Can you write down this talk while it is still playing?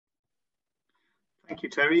Thank you,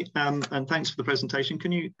 Terry, and thanks for the presentation.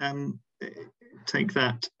 Can you take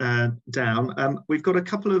that down? We've got a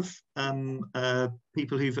couple of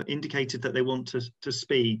people who've indicated that they want to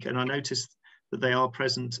speak, and I noticed that they are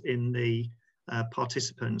present in the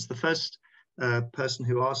participants. The first person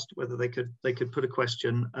who asked whether they could put a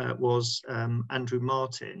question was Andrew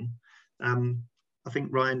Martin. I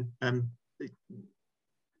think, Ryan,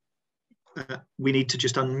 we need to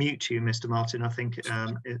just unmute you, Mr. Martin, I think.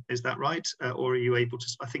 Is that right? Or are you able to?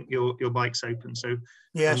 I think your mic's open. So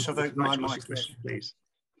yes, I've opened my mic, please.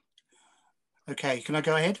 Okay, can I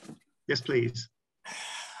go ahead? Yes, please.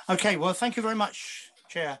 Okay, well, thank you very much,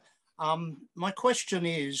 Chair. My question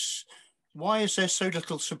is, why is there so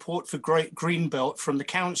little support for Greenbelt from the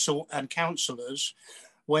council and councillors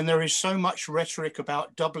when there is so much rhetoric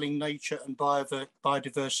about doubling nature and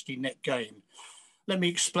biodiversity net gain? Let me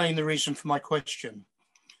explain the reason for my question.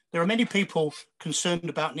 There are many people concerned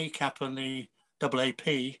about NECAP and the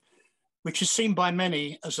AAP, which is seen by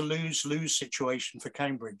many as a lose-lose situation for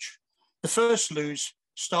Cambridge. The first lose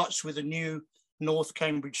starts with a new North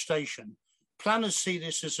Cambridge station. Planners see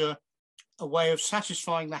this as a way of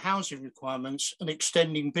satisfying the housing requirements and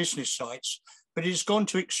extending business sites, but it has gone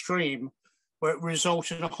to extreme where it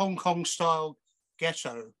results in a Hong Kong-style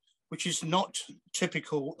ghetto, which is not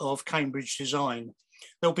typical of Cambridge design.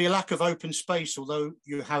 There'll be a lack of open space, although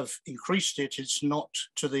you have increased it, it's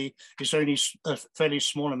only a fairly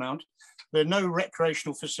small amount. There are no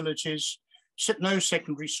recreational facilities, no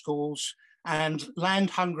secondary schools, and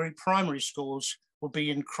land-hungry primary schools will be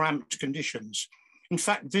in cramped conditions. In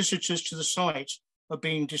fact, visitors to the site are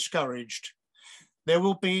being discouraged. There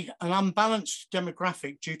will be an unbalanced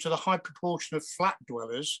demographic due to the high proportion of flat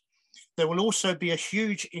dwellers. There will also be a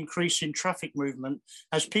huge increase in traffic movement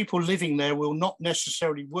as people living there will not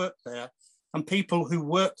necessarily work there, and people who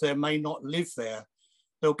work there may not live there.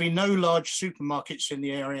 There'll be no large supermarkets in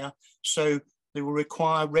the area, so they will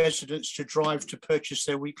require residents to drive to purchase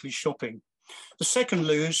their weekly shopping. The second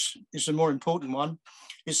lose is the more important one,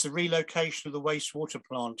 is the relocation of the wastewater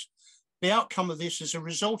plant. The outcome of this is a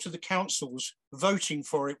result of the councils voting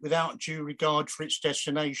for it without due regard for its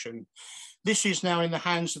destination. This is now in the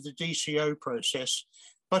hands of the DCO process,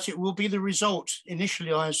 but it will be the result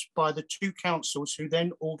initialised by the two councils who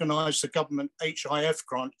then organised the government HIF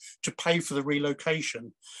grant to pay for the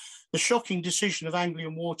relocation. The shocking decision of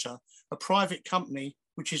Anglian Water, a private company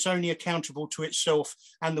which is only accountable to itself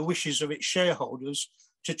and the wishes of its shareholders,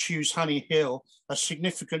 to choose Honey Hill, a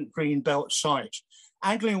significant green belt site.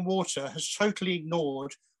 Anglian Water has totally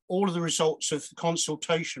ignored all of the results of the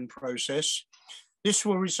consultation process. This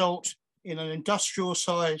will result in an industrial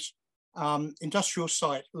site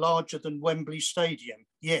larger than Wembley Stadium.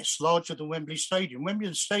 Yes, larger than Wembley Stadium.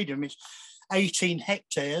 Wembley Stadium is 18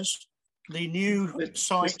 hectares. The new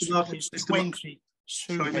site is 22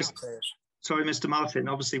 hectares. Sorry, Mr. Martin.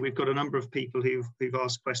 Obviously, we've got a number of people who've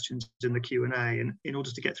asked questions in the Q&A, and in order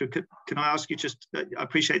to get through, can I ask you just? I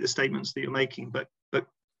appreciate the statements that you're making, but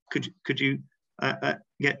could you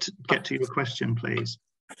get to your question, please?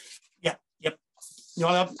 Yeah. Yep.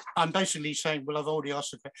 No, I'm basically saying. Well, I've already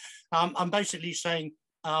asked. I'm basically saying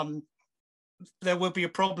there will be a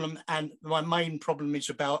problem, and my main problem is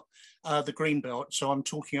about the green belt. So I'm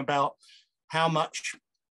talking about how much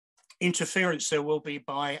interference there will be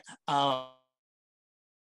by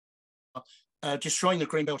destroying the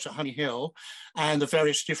green belt at Honey Hill and the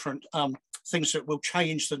various different things that will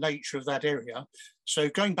change the nature of that area. So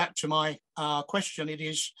going back to my question, it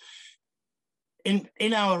is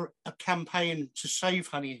in our campaign to save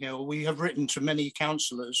Honey Hill, we have written to many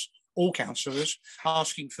councillors, all councillors,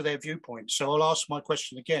 asking for their viewpoints. So I'll ask my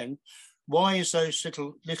question again. Why is there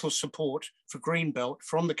little support for Greenbelt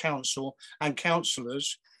from the council and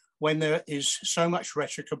councillors when there is so much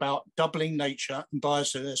rhetoric about doubling nature and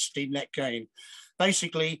biodiversity net gain?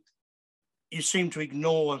 Basically, you seem to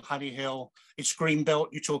ignore Honey Hill. It's Greenbelt.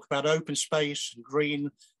 You talk about open space and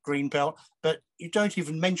green belt, but you don't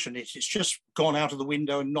even mention it. It's just gone out of the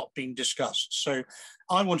window and not being discussed. So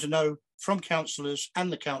I want to know from councillors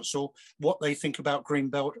and the council what they think about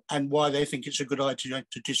Greenbelt and why they think it's a good idea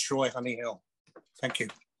to destroy Honey Hill. Thank you.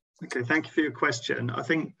 Okay, thank you for your question. I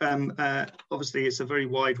think obviously it's a very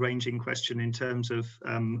wide-ranging question in terms of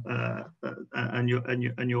and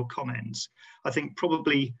your comments. I think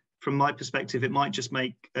probably from my perspective, it might just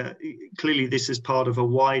make clearly this is part of a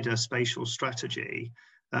wider spatial strategy,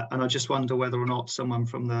 and I just wonder whether or not someone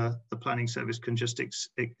from the planning service can just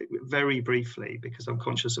very briefly, because I'm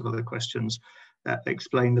conscious of other questions,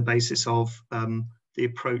 explain the basis of the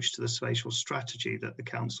approach to the spatial strategy that the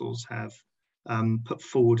councils have put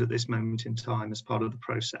forward at this moment in time as part of the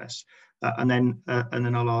process. And then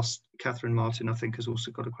I'll ask Catherine Martin, I think, has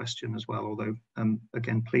also got a question as well, although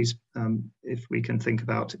again, please, if we can think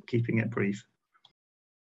about keeping it brief.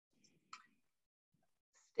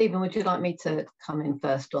 Stephen, would you like me to come in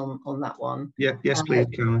first on that one? Yeah, yes, please,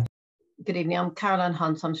 Caroline. Good evening, I'm Caroline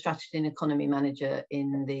Hunt. I'm Strategy and Economy Manager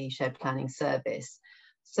in the Shared Planning Service.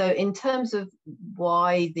 So in terms of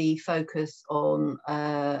why the focus on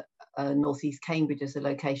North East Cambridge as a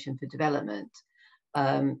location for development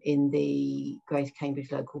in the Greater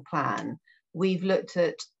Cambridge Local Plan, we've looked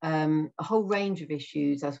at a whole range of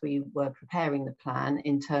issues as we were preparing the plan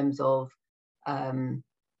in terms of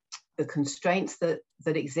the constraints that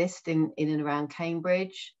exist in and around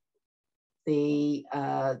Cambridge, the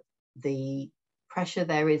pressure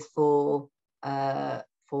there is for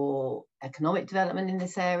economic development in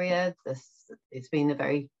this area. It's been a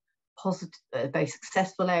very positive, very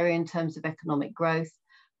successful area in terms of economic growth,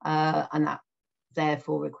 and that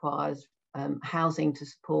therefore requires housing to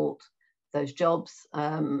support those jobs,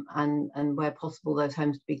 and where possible, those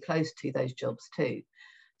homes to be close to those jobs too.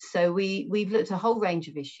 So we've looked at a whole range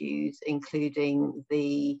of issues, including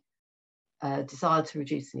the desire to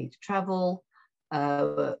reduce the need to travel,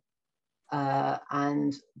 and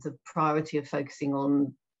the priority of focusing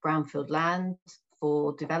on brownfield land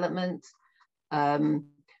for development, and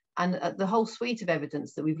the whole suite of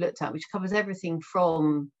evidence that we've looked at, which covers everything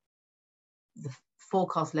from the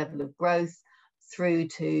forecast level of growth through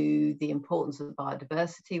to the importance of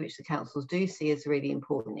biodiversity, which the councils do see as a really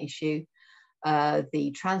important issue,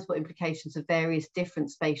 the transport implications of various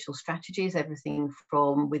different spatial strategies, everything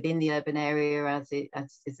from within the urban area, as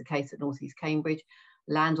is the case at North East Cambridge,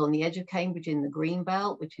 land on the edge of Cambridge in the green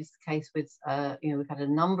belt, which is the case with, we've had a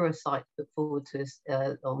number of sites put forward to us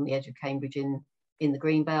on the edge of Cambridge in the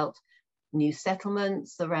green belt, new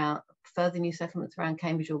settlements around, further new settlements around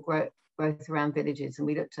Cambridge, or growth around villages. And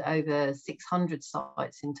we looked at over 600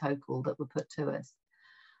 sites in total that were put to us.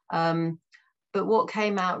 But what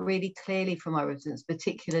came out really clearly from our evidence,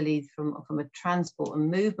 particularly from a transport and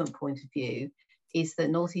movement point of view, is that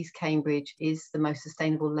North East Cambridge is the most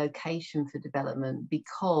sustainable location for development,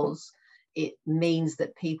 because it means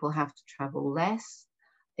that people have to travel less.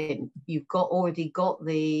 You've already got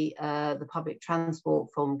the public transport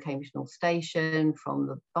from Cambridge North Station, from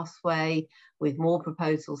the busway, with more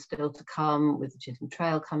proposals still to come, with the Chisholm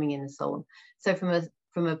Trail coming in and so on. So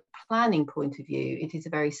from a planning point of view, it is a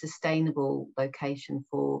very sustainable location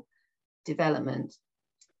for development.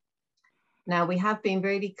 Now, we have been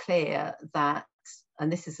really clear that,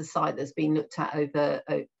 and this is a site that's been looked at over,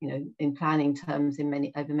 in planning terms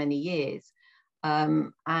over many years,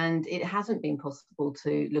 and it hasn't been possible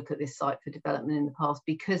to look at this site for development in the past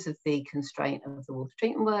because of the constraint of the water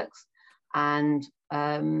treatment works, and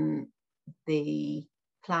the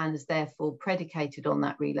plan is therefore predicated on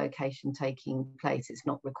that relocation taking place. It's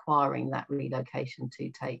not requiring that relocation to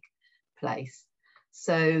take place.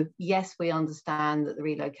 So yes, we understand that the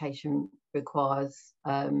relocation requires,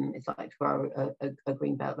 it's like to grow a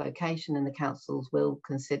greenbelt location, and the councils will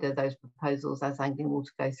consider those proposals as Anglian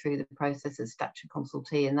Water go through the process as statutory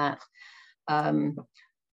consultee in that.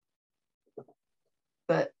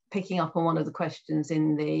 But picking up on one of the questions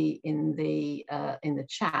in the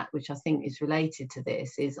chat, which I think is related to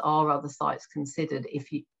this, is, are other sites considered if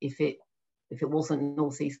it wasn't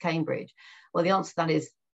North East Cambridge? Well, the answer to that is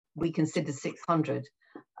we considered 600.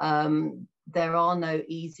 There are no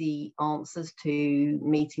easy answers to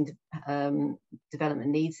meeting development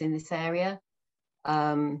needs in this area,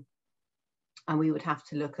 and we would have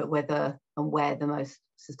to look at whether and where the most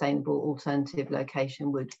sustainable alternative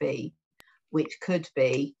location would be, which could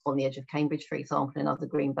be on the edge of Cambridge, for example, in other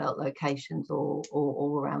greenbelt locations, or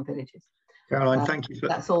around villages. Caroline, thank you for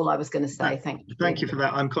that's all I was going to say. Thank you. Thank you for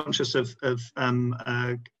that. I'm conscious of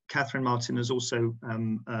Catherine Martin has also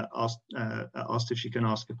asked if she can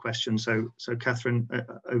ask a question. So Catherine,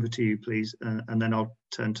 over to you, please, and then I'll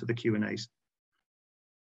turn to the Q&As.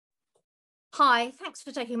 Hi, thanks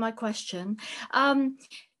for taking my question.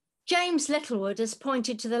 James Littlewood has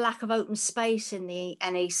pointed to the lack of open space in the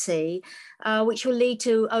NEC, which will lead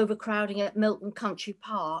to overcrowding at Milton Country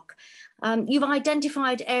Park. You've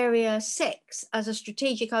identified Area 6 as a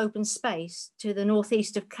strategic open space to the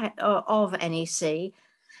northeast of NEC.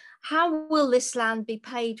 How will this land be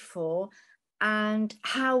paid for, and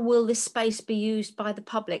how will this space be used by the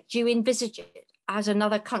public? Do you envisage it as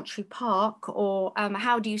another country park, or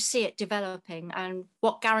how do you see it developing, and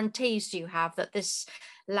what guarantees do you have that this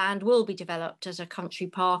land will be developed as a country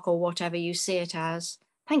park, or whatever you see it as?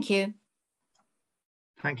 Thank you.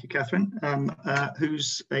 Thank you, Catherine.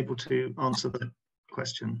 Who's able to answer the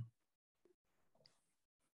question?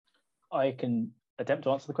 I can attempt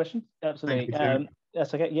to answer the question. Absolutely. You,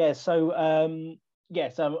 that's okay. Yeah. So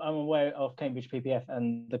yes, I'm aware of Cambridge PPF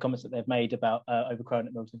and the comments that they've made about overcrowding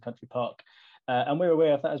at Milton Country Park. And we're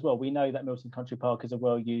aware of that as well. We know that Milton Country Park is a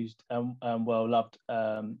well-used, well-loved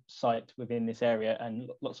site within this area, and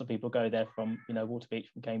lots of people go there from, Waterbeach,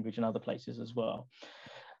 from Cambridge, and other places as well.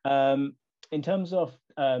 In terms of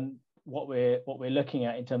what we're looking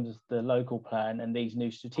at in terms of the local plan and these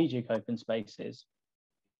new strategic open spaces,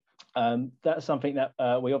 that's something that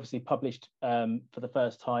we obviously published for the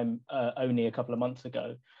first time only a couple of months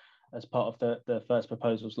ago as part of the first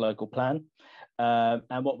proposal's local plan.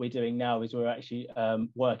 And what we're doing now is we're actually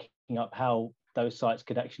working up how those sites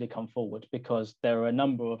could actually come forward, because there are a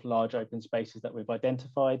number of large open spaces that we've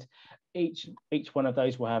identified. Each one of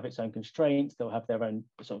those will have its own constraints. They'll have their own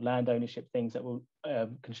sort of land ownership things that will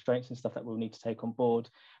constraints and stuff that we'll need to take on board,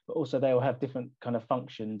 but also they will have different kind of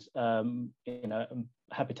functions,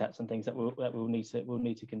 habitats and things that we'll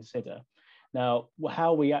need to consider. Now,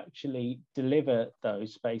 how we actually deliver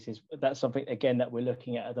those spaces, that's something again that we're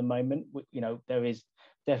looking at the moment. There is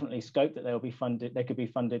definitely scope that they'll be funded. They could be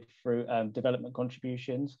funded through development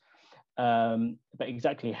contributions, but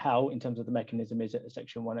exactly how, in terms of the mechanism, is it a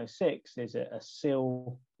Section 106? Is it a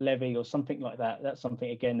SIL levy or something like that? That's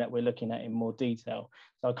something again that we're looking at in more detail.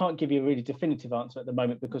 So I can't give you a really definitive answer at the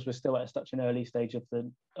moment because we're still at such an early stage of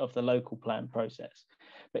the local plan process.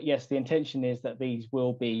 But yes, the intention is that these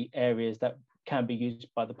will be areas that can be used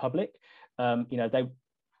by the public.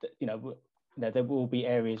 There will be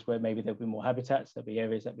areas where maybe there'll be more habitats. There'll be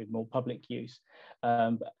areas that will be more public use.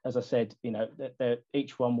 But as I said,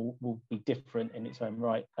 each one will be different in its own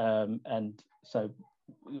right, and so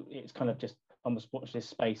it's kind of just almost watch this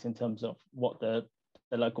space in terms of what the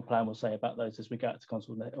local plan will say about those as we go out to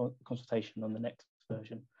consultation on the next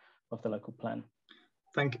version of the local plan.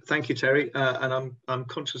 Thank you, Terry. And I'm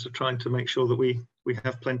conscious of trying to make sure that we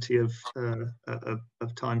have plenty of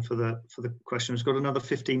time for the questions. We've got another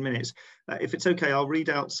 15 minutes. If it's okay, I'll read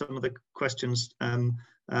out some of the questions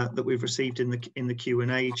that we've received in the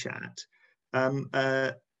Q&A chat.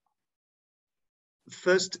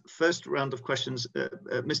 First round of questions.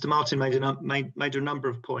 Mr. Martin made a number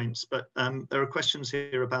of points, but there are questions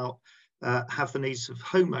here about have the needs of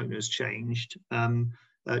homeowners changed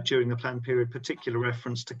during the plan period, particular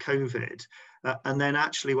reference to COVID. And then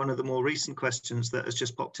actually one of the more recent questions that has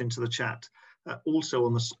just popped into the chat, also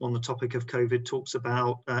on the topic of COVID, talks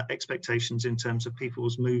about expectations in terms of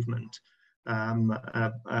people's movement,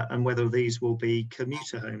 and whether these will be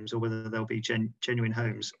commuter homes or whether they'll be genuine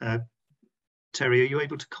homes. Terry, are you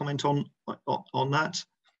able to comment on that?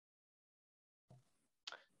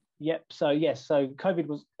 Yep. So yes. So COVID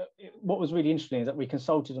was what was really interesting is that we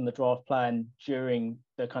consulted on the draft plan during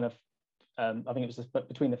the kind of I think it was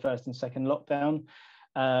between the first and second lockdown.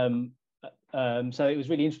 So it was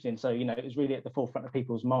really interesting. So it was really at the forefront of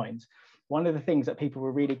people's minds. One of the things that people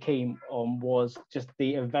were really keen on was just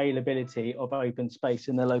the availability of open space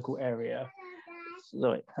in the local area.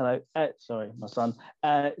 Sorry, hello. Sorry, my son.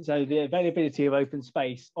 So the availability of open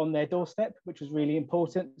space on their doorstep, which was really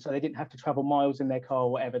important. So they didn't have to travel miles in their car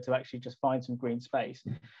or whatever to actually just find some green space.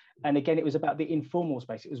 And again, it was about the informal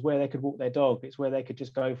space. It was where they could walk their dog. It's where they could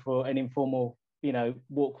just go for an informal,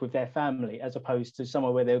 walk with their family, as opposed to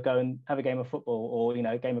somewhere where they'll go and have a game of football or,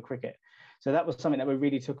 a game of cricket. So that was something that we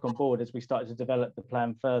really took on board as we started to develop the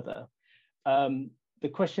plan further. The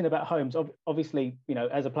question about homes, obviously,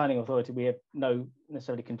 as a planning authority, we have no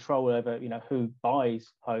necessarily control over, who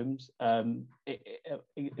buys homes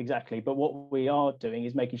exactly. But what we are doing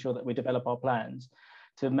is making sure that we develop our plans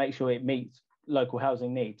to make sure it meets local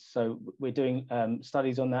housing needs. So we're doing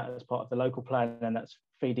studies on that as part of the local plan, and that's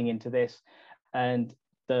feeding into this. And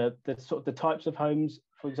the types of homes,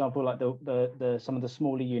 for example, like some of the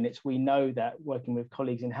smaller units, we know that working with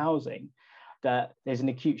colleagues in housing, that there's an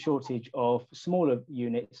acute shortage of smaller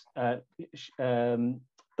units that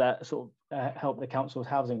help the council's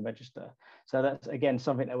housing register. So that's again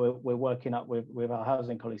something that we're working up with our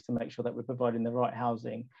housing colleagues to make sure that we're providing the right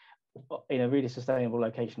housing in a really sustainable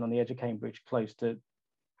location on the edge of Cambridge, close to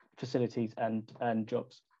facilities and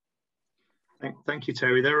jobs. Thank you,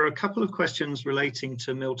 Terry. There are a couple of questions relating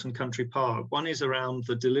to Milton Country Park. One is around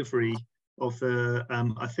the delivery of the,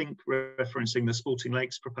 I think referencing the Sporting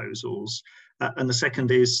Lakes proposals, and the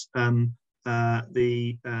second is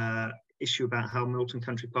the issue about how Milton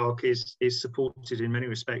Country Park is supported in many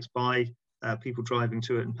respects by people driving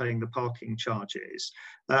to it and paying the parking charges.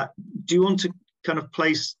 Do you want to kind of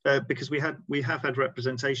place, because we have had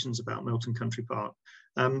representations about Milton Country Park.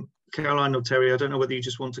 Caroline or Terry, I don't know whether you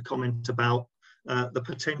just want to comment about the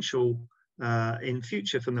potential in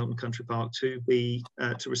future for Milton Country Park to be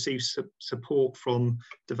to receive support from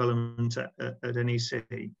development at NEC?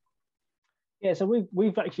 Yeah, so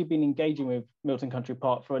we've actually been engaging with Milton Country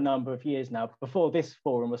Park for a number of years now. Before this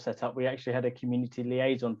forum was set up, we actually had a community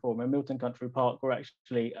liaison forum, and Milton Country Park were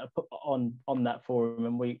actually on that forum,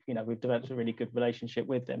 and we've developed a really good relationship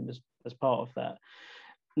with them as part of that.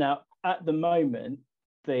 Now, at the moment,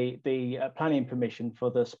 the planning permission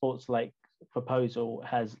for the Sports Lake proposal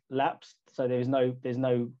has lapsed, so there's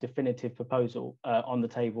no definitive proposal on the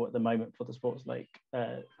table at the moment for the Sports Lake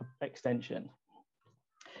extension.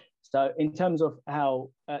 So in terms of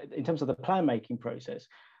the plan making process,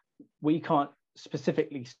 we can't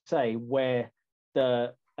specifically say where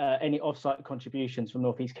any offsite contributions from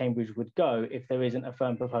North East Cambridge would go if there isn't a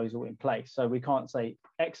firm proposal in place. So we can't say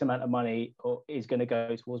X amount of money is going to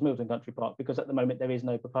go towards Milton Country Park, because at the moment there is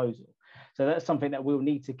no proposal. So that's something that we'll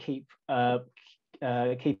need to keep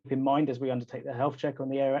in mind as we undertake the health check on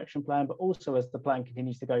the area action plan, but also as the plan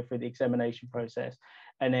continues to go through the examination process,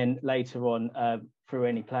 and then later on through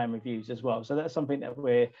any plan reviews as well. So that's something that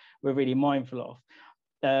we're really mindful of.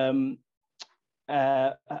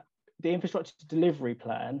 The infrastructure delivery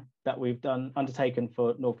plan that we've undertaken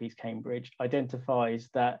for North East Cambridge identifies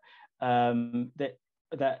that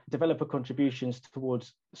that developer contributions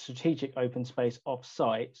towards strategic open space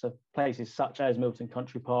off-site, so places such as Milton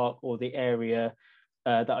Country Park or the area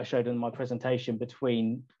that I showed in my presentation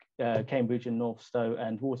between Cambridge and Northstowe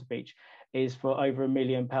and Waterbeach, is for over £1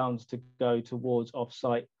 million to go towards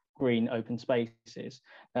off-site green open spaces.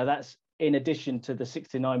 Now that's in addition to the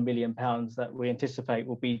 £69 million that we anticipate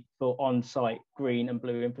will be for on-site green and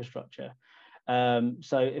blue infrastructure.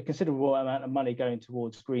 So a considerable amount of money going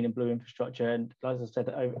towards green and blue infrastructure, and as I said,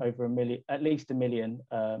 over £1 million, at least £1 million,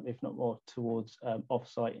 if not more, towards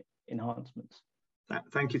off-site enhancements.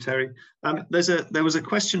 Thank you, Terry. There was a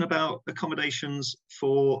question about accommodations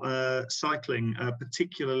for cycling,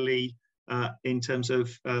 particularly in terms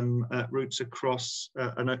of routes across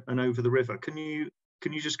and over the river. Can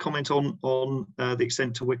you just comment on the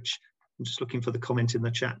extent to which, I'm just looking for the comment in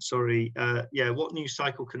the chat, sorry. Yeah, what new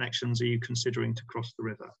cycle connections are you considering to cross the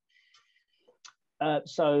river?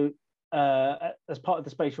 So as part of the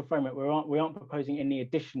spatial framework, we aren't proposing any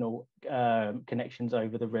additional connections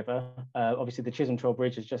over the river. Obviously the Chisholm Trail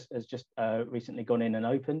Bridge has just recently gone in and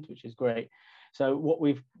opened, which is great. So what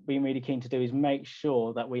we've been really keen to do is make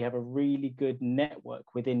sure that we have a really good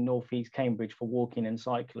network within North East Cambridge for walking and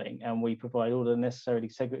cycling, and we provide all the necessarily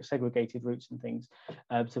segregated routes and things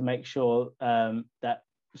to make sure that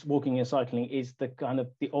walking and cycling is the kind of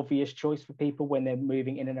the obvious choice for people when they're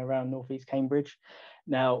moving in and around North East Cambridge.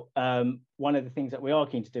 Now, one of the things that we are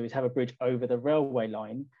keen to do is have a bridge over the railway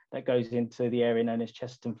line that goes into the area known as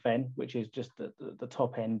Chesterton Fen, which is just the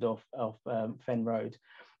top end of Fen Road.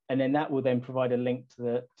 And then that will then provide a link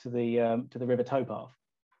to the river towpath,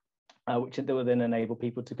 which will then enable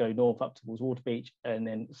people to go north up towards Waterbeach and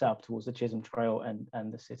then south towards the Chisholm Trail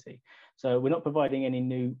and the city. So we're not providing any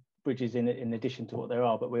new bridges in addition to what there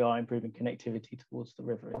are, but we are improving connectivity towards the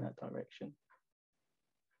river in that direction.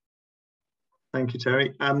 Thank you,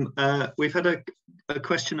 Terry. We've had a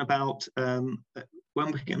question about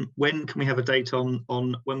when can we have a date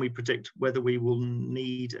on when we predict whether we will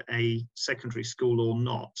need a secondary school or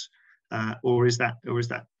not, or is that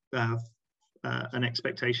an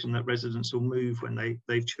expectation that residents will move when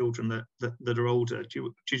they've children that are older?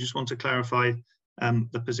 Do you just want to clarify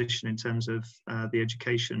the position in terms of the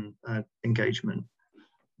education engagement?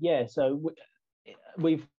 Yeah, so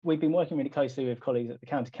we've been working really closely with colleagues at the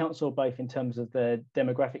County Council, both in terms of the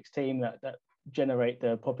demographics team that generate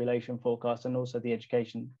the population forecast and also the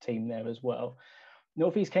education team there as well.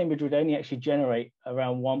 North East Cambridge would only actually generate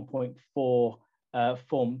around 1.4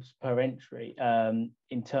 forms per entry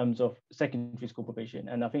in terms of secondary school provision,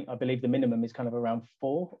 and I believe the minimum is kind of around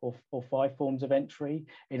 4 or 5 forms of entry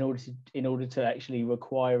in order to actually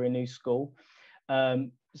require a new school.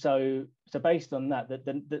 So based on that,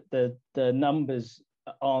 the numbers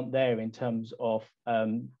aren't there in terms of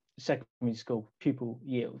secondary school pupil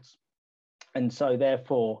yields, and so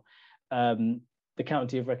therefore the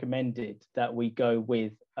county have recommended that we go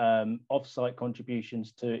with off-site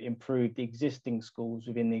contributions to improve the existing schools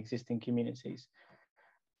within the existing communities.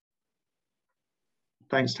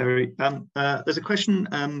 Thanks, Terry. There's a question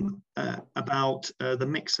about the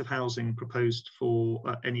mix of housing proposed for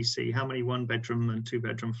NEC. How many 1-bedroom and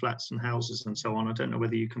 2-bedroom flats and houses and so on? I don't know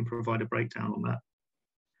whether you can provide a breakdown on that.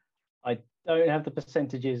 I don't have the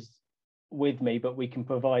percentages with me, but we can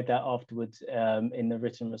provide that afterwards in the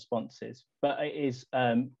written responses. But it's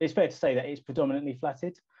fair to say that it's predominantly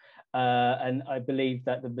flatted, and I believe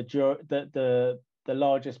that the the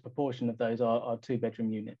largest proportion of those are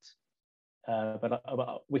 2-bedroom units. But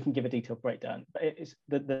we can give a detailed breakdown. But it's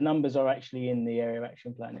the numbers are actually in the area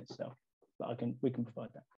action plan itself. But we can provide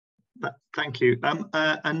that. Thank you.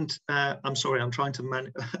 I'm sorry, I'm trying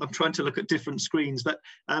to look at different screens, but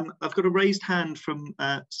I've got a raised hand from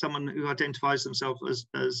someone who identifies themselves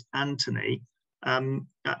as Anthony.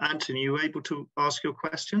 Anthony, are you able to ask your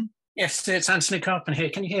question? Yes, it's Anthony Carpen here.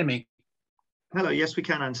 Can you hear me? Hello, yes, we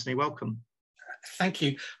can, Anthony. Welcome. Thank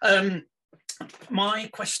you. My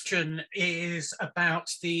question is about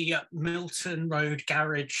the Milton Road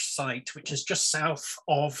garage site, which is just south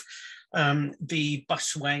of the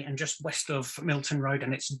busway and just west of Milton Road,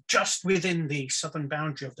 and it's just within the southern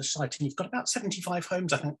boundary of the site, and you've got about 75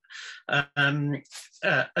 homes, I think,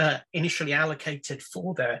 initially allocated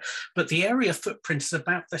for there, but the area footprint is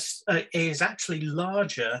about this is actually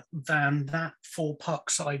larger than that for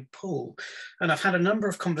Parkside Pool, and I've had a number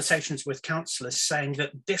of conversations with councillors saying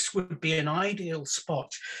that this would be an ideal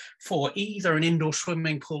spot for either an indoor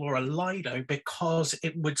swimming pool or a Lido, because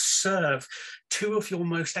it would serve two of your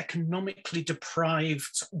most economically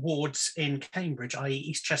deprived wards in Cambridge, i.e.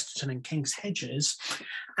 East Chesterton and King's Hedges,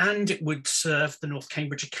 and it would serve the North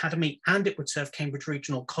Cambridge Academy, and it would serve Cambridge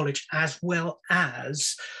Regional College, as well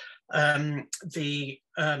as the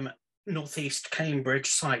North East Cambridge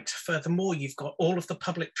site. Furthermore, you've got all of the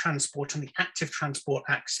public transport and the active transport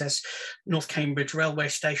access, North Cambridge railway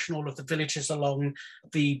station, all of the villages along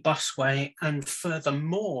the busway, and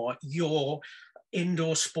furthermore, your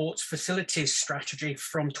indoor sports facilities strategy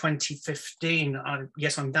from 2015.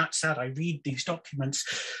 Yes, I'm that sad. I read these documents,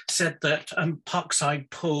 said that Parkside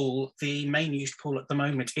Pool, the main used pool at the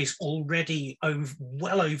moment, is already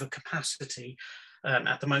well over capacity.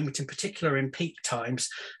 At the moment, in particular in peak times.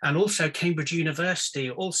 And also Cambridge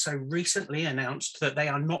University also recently announced that they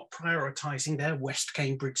are not prioritising their West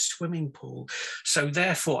Cambridge swimming pool. So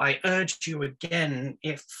therefore, I urge you again,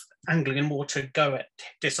 if Anglian Water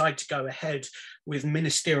decide to go ahead with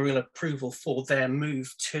ministerial approval for their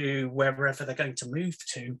move to wherever they're going to move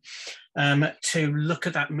to look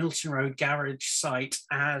at that Milton Road garage site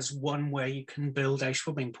as one where you can build a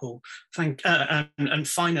swimming pool. And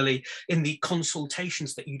finally, in the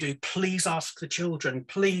consultations that you do, please ask the children,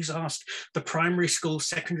 please ask the primary schools,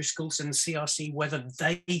 secondary schools and CRC whether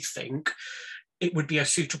they think it would be a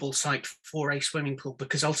suitable site for a swimming pool,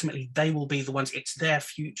 because ultimately they will be the ones, it's their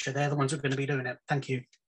future, they're the ones who are going to be doing it. Thank you.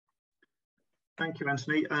 Thank you,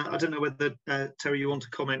 Anthony. I don't know whether, Terry, you want to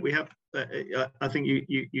comment. We have, I think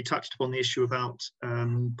you touched upon the issue about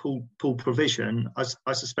pool provision.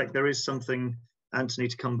 I suspect there is something, Anthony,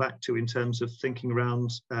 to come back to in terms of thinking around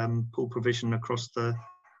pool provision across the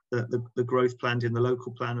growth planned in the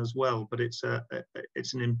local plan as well. But it's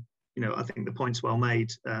an, I think the point's well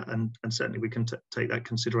made, and certainly we can take that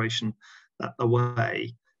consideration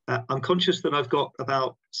away. I'm conscious that I've got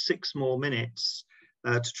about 6 more minutes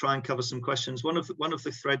to try and cover some questions. One of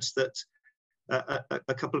the threads that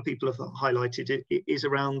a couple of people have highlighted is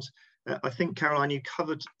around, I think, Caroline, you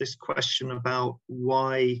covered this question about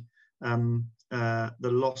why the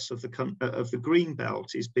loss of the green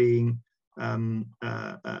belt is being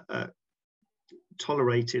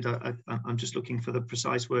tolerated. I'm just looking for the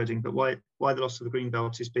precise wording, but why the loss of the green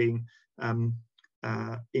belt is being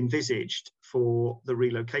envisaged for the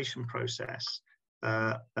relocation process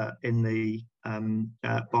in the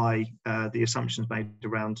by the assumptions made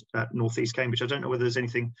around North East Cambridge. I don't know whether there's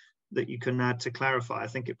anything that you can add to clarify. I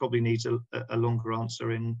think it probably needs a longer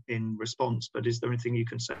answer in response, but is there anything you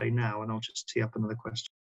can say now? And I'll just tee up another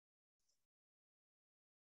question.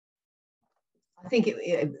 I think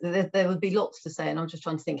there would be lots to say, and I'm just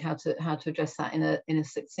trying to think how to address that in a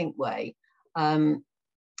succinct way.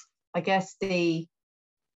 I guess the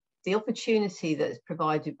opportunity that's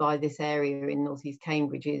provided by this area in North East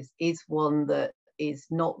Cambridge is one that is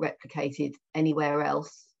not replicated anywhere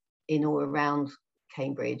else in or around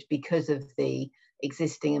Cambridge because of the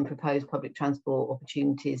existing and proposed public transport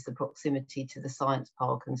opportunities, the proximity to the science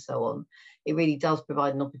park and so on. It really does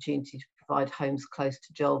provide an opportunity to provide homes close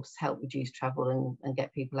to jobs, help reduce travel and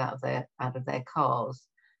get people out of their cars.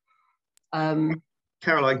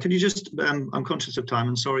 Caroline, can you just, I'm conscious of time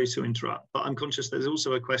and sorry to interrupt, but I'm conscious there's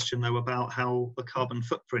also a question though about how the carbon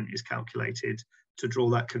footprint is calculated to draw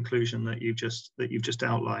that conclusion that you've just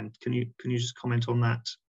outlined. Can you just comment on that?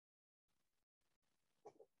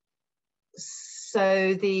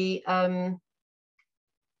 So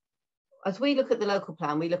as we look at the local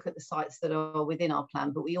plan, we look at the sites that are within our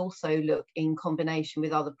plan, but we also look in combination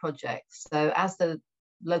with other projects. So as the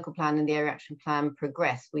local plan and the area action plan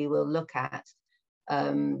progress, we will look at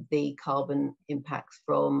the carbon impacts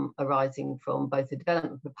from arising from both the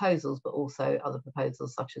development proposals, but also other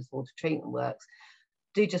proposals such as water treatment works.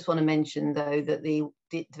 Do just want to mention though that the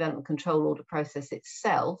development control order process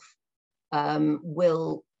itself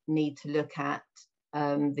will need to look at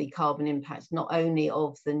the carbon impacts not only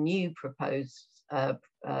of the new proposed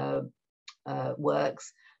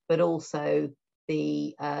works, but also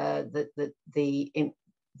the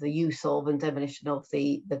use of and demolition of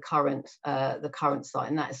the current site,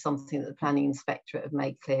 and that is something that the Planning Inspectorate have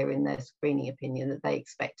made clear in their screening opinion that they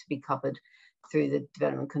expect to be covered through the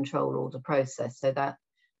development control order process. So that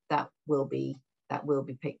will be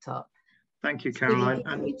picked up. Thank you, Caroline. Do you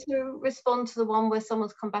want me to respond to the one where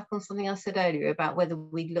someone's come back on something I said earlier about whether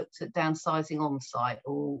we looked at downsizing on site,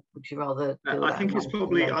 or would you rather? I think it's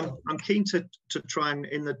probably. I'm keen to try and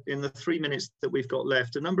in the 3 minutes that we've got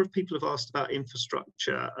left. A number of people have asked about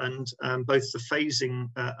infrastructure and both the phasing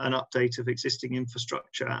and update of existing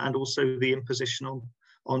infrastructure, and also the imposition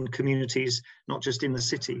on communities, not just in the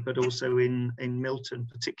city, but also in Milton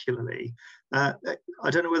particularly. I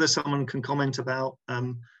don't know whether someone can comment about.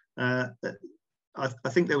 I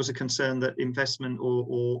think there was a concern that investment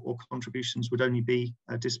or contributions would only be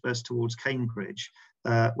dispersed towards Cambridge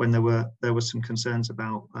when there were some concerns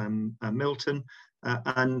about Milton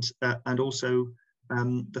and also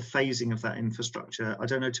the phasing of that infrastructure. I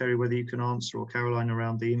don't know, Terry, whether you can answer, or Caroline,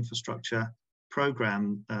 around the infrastructure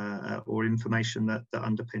programme or information that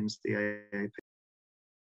underpins the AAP.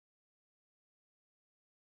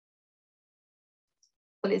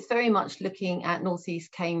 Well, it's very much looking at North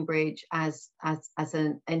East Cambridge as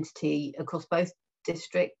an entity across both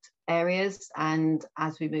district areas, and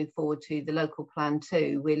as we move forward to the local plan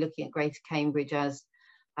too, we're looking at Greater Cambridge as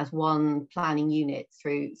one planning unit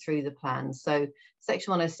through the plan. So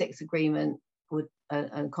Section 106 agreement would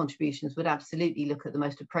and contributions would absolutely look at the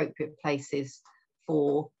most appropriate places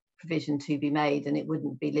for provision to be made, and it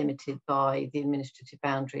wouldn't be limited by the administrative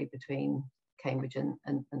boundary between Cambridge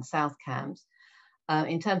and South Cambs.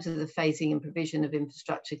 In terms of the phasing and provision of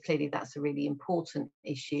infrastructure, clearly that's a really important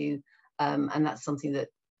issue, and that's something that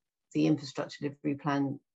the infrastructure delivery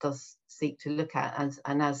plan does seek to look at,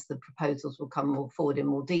 and as the proposals will come more forward in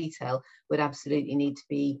more detail, would absolutely need to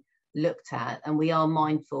be looked at. And we are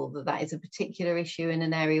mindful that that is a particular issue in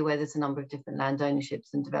an area where there's a number of different land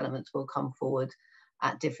ownerships and developments will come forward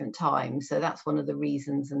at different times. So that's one of the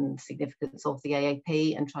reasons and significance of the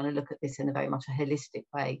AAP, and trying to look at this in a very much a holistic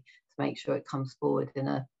way to make sure it comes forward in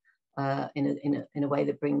a way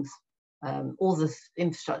that brings all the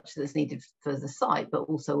infrastructure that's needed for the site, but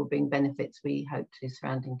also will bring benefits, we hope, to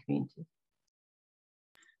surrounding communities.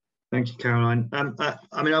 Thank you, Caroline.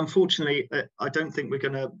 I mean, unfortunately, I don't think we're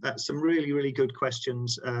going to. Some really good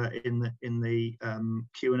questions in the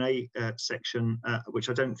Q&A section, which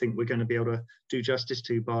I don't think we're going to be able to do justice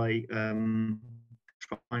to by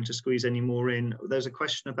trying to squeeze any more in. There's a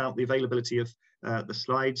question about the availability of the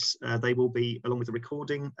slides. They will be, along with the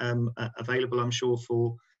recording, available, I'm sure,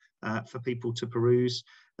 for people to peruse.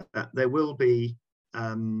 There will be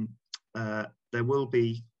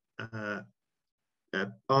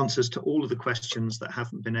answers to all of the questions that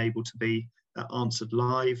haven't been able to be answered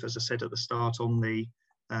live, as I said at the start, on the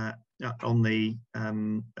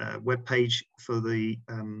web page for the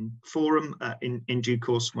forum. In due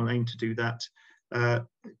course, we'll aim to do that. I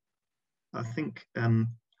think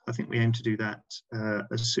we aim to do that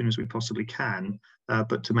as soon as we possibly can,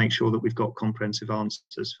 but to make sure that we've got comprehensive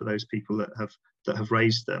answers for those people that have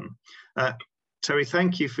raised them. Terry,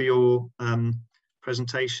 thank you for your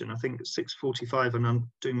presentation. I think it's 6:45 and I'm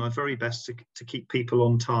doing my very best to keep people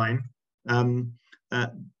on time.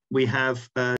 We have